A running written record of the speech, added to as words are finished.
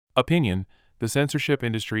Opinion: The censorship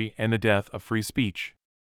industry and the death of free speech.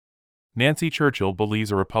 Nancy Churchill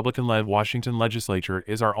believes a Republican-led Washington legislature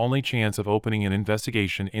is our only chance of opening an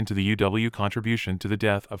investigation into the UW contribution to the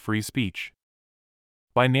death of free speech.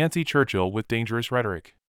 By Nancy Churchill with dangerous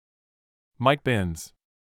rhetoric. Mike Benz.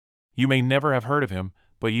 You may never have heard of him,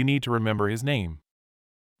 but you need to remember his name.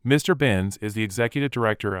 Mr. Benz is the executive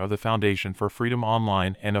director of the Foundation for Freedom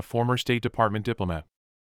Online and a former State Department diplomat.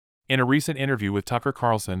 In a recent interview with Tucker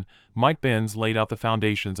Carlson, Mike Benz laid out the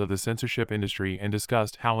foundations of the censorship industry and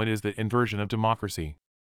discussed how it is the inversion of democracy.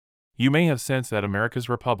 You may have sensed that America's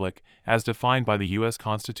republic, as defined by the U.S.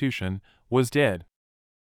 Constitution, was dead.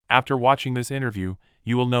 After watching this interview,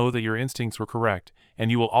 you will know that your instincts were correct, and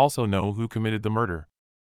you will also know who committed the murder.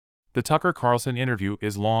 The Tucker Carlson interview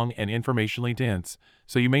is long and informationally dense,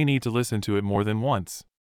 so you may need to listen to it more than once.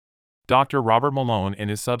 Dr. Robert Malone in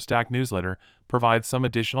his Substack newsletter provides some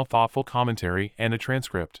additional thoughtful commentary and a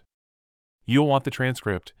transcript. You'll want the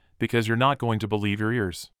transcript, because you're not going to believe your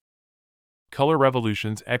ears. Color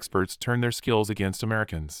revolutions experts turn their skills against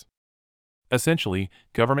Americans. Essentially,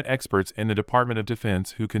 government experts in the Department of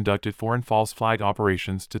Defense who conducted foreign false flag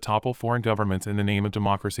operations to topple foreign governments in the name of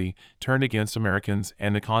democracy turned against Americans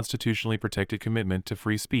and the constitutionally protected commitment to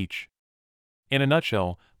free speech. In a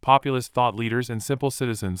nutshell, populist thought leaders and simple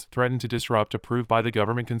citizens threaten to disrupt approved by the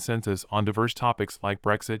government consensus on diverse topics like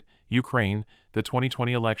Brexit, Ukraine, the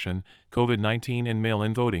 2020 election, COVID-19 and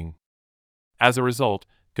mail-in voting. As a result,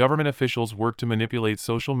 government officials work to manipulate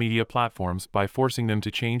social media platforms by forcing them to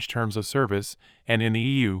change terms of service, and in the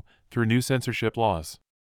EU, through new censorship laws.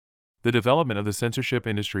 The development of the censorship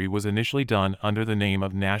industry was initially done under the name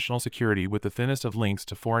of national security with the thinnest of links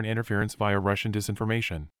to foreign interference via Russian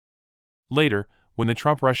disinformation. Later, when the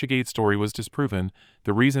Trump Russiagate story was disproven,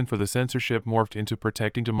 the reason for the censorship morphed into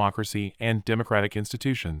protecting democracy and democratic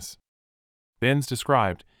institutions. Benz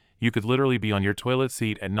described, you could literally be on your toilet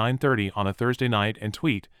seat at 9:30 on a Thursday night and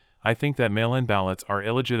tweet, I think that mail-in ballots are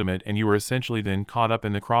illegitimate, and you were essentially then caught up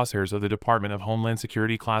in the crosshairs of the Department of Homeland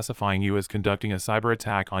Security classifying you as conducting a cyber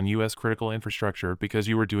attack on U.S. critical infrastructure because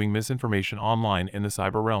you were doing misinformation online in the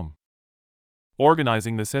cyber realm.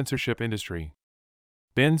 Organizing the censorship industry.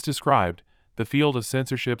 Benz described, the field of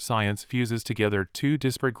censorship science fuses together two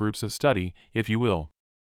disparate groups of study, if you will.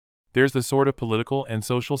 There's the sort of political and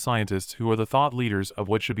social scientists who are the thought leaders of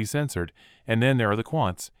what should be censored, and then there are the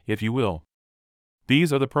quants, if you will.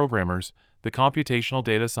 These are the programmers, the computational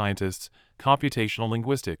data scientists, computational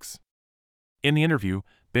linguistics. In the interview,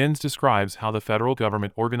 Benz describes how the federal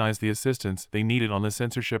government organized the assistance they needed on the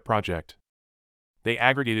censorship project. They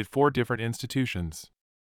aggregated 4 different institutions.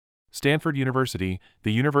 Stanford University,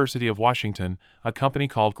 the University of Washington, a company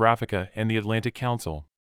called Graphica, and the Atlantic Council.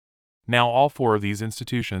 Now all 4 of these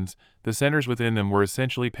institutions, the centers within them were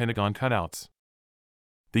essentially Pentagon cutouts.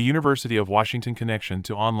 The University of Washington connection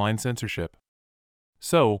to online censorship.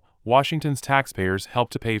 So, Washington's taxpayers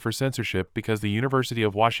helped to pay for censorship because the University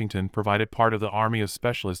of Washington provided part of the army of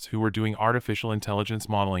specialists who were doing artificial intelligence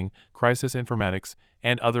modeling, crisis informatics,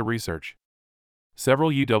 and other research.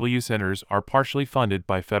 Several UW centers are partially funded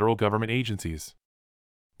by federal government agencies.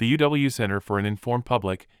 The UW Center for an Informed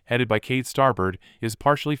Public, headed by Kate Starbird, is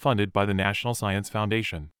partially funded by the National Science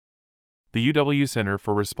Foundation. The UW Center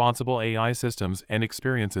for Responsible AI Systems and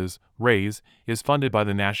Experiences, RAISE, is funded by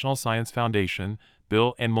the National Science Foundation,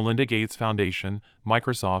 Bill and Melinda Gates Foundation,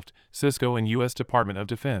 Microsoft, Cisco, and U.S. Department of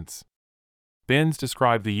Defense. Benz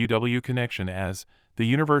described the UW connection as the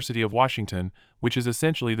University of Washington, which is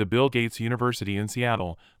essentially the Bill Gates University in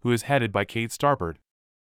Seattle, who is headed by Kate Starbird.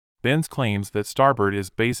 Benz claims that Starbird is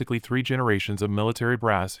basically 3 generations of military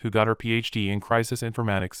brass who got her PhD in crisis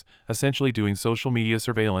informatics, essentially doing social media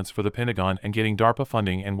surveillance for the Pentagon and getting DARPA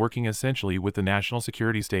funding and working essentially with the national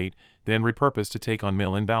security state, then repurposed to take on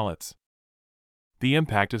mail-in ballots. The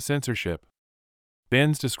impact of censorship.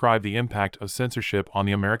 Benz described the impact of censorship on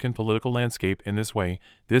the American political landscape in this way: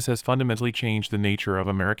 this has fundamentally changed the nature of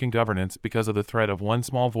American governance because of the threat of one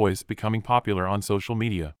small voice becoming popular on social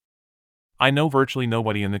media. I know virtually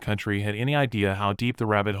nobody in the country had any idea how deep the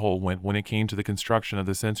rabbit hole went when it came to the construction of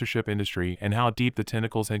the censorship industry and how deep the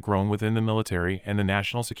tentacles had grown within the military and the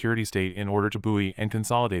national security state in order to buoy and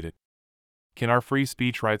consolidate it. Can our free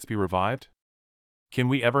speech rights be revived? Can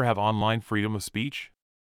we ever have online freedom of speech?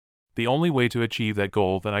 The only way to achieve that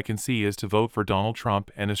goal that I can see is to vote for Donald Trump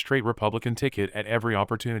and a straight Republican ticket at every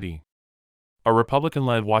opportunity. A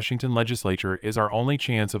Republican-led Washington legislature is our only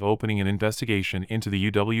chance of opening an investigation into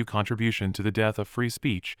the UW contribution to the death of free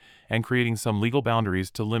speech and creating some legal boundaries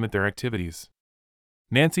to limit their activities.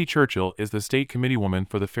 Nancy Churchill is the state committeewoman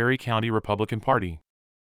for the Ferry County Republican Party.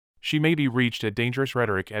 She may be reached at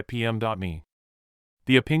dangerousrhetoric@pm.me.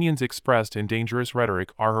 The opinions expressed in dangerous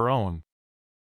rhetoric are her own.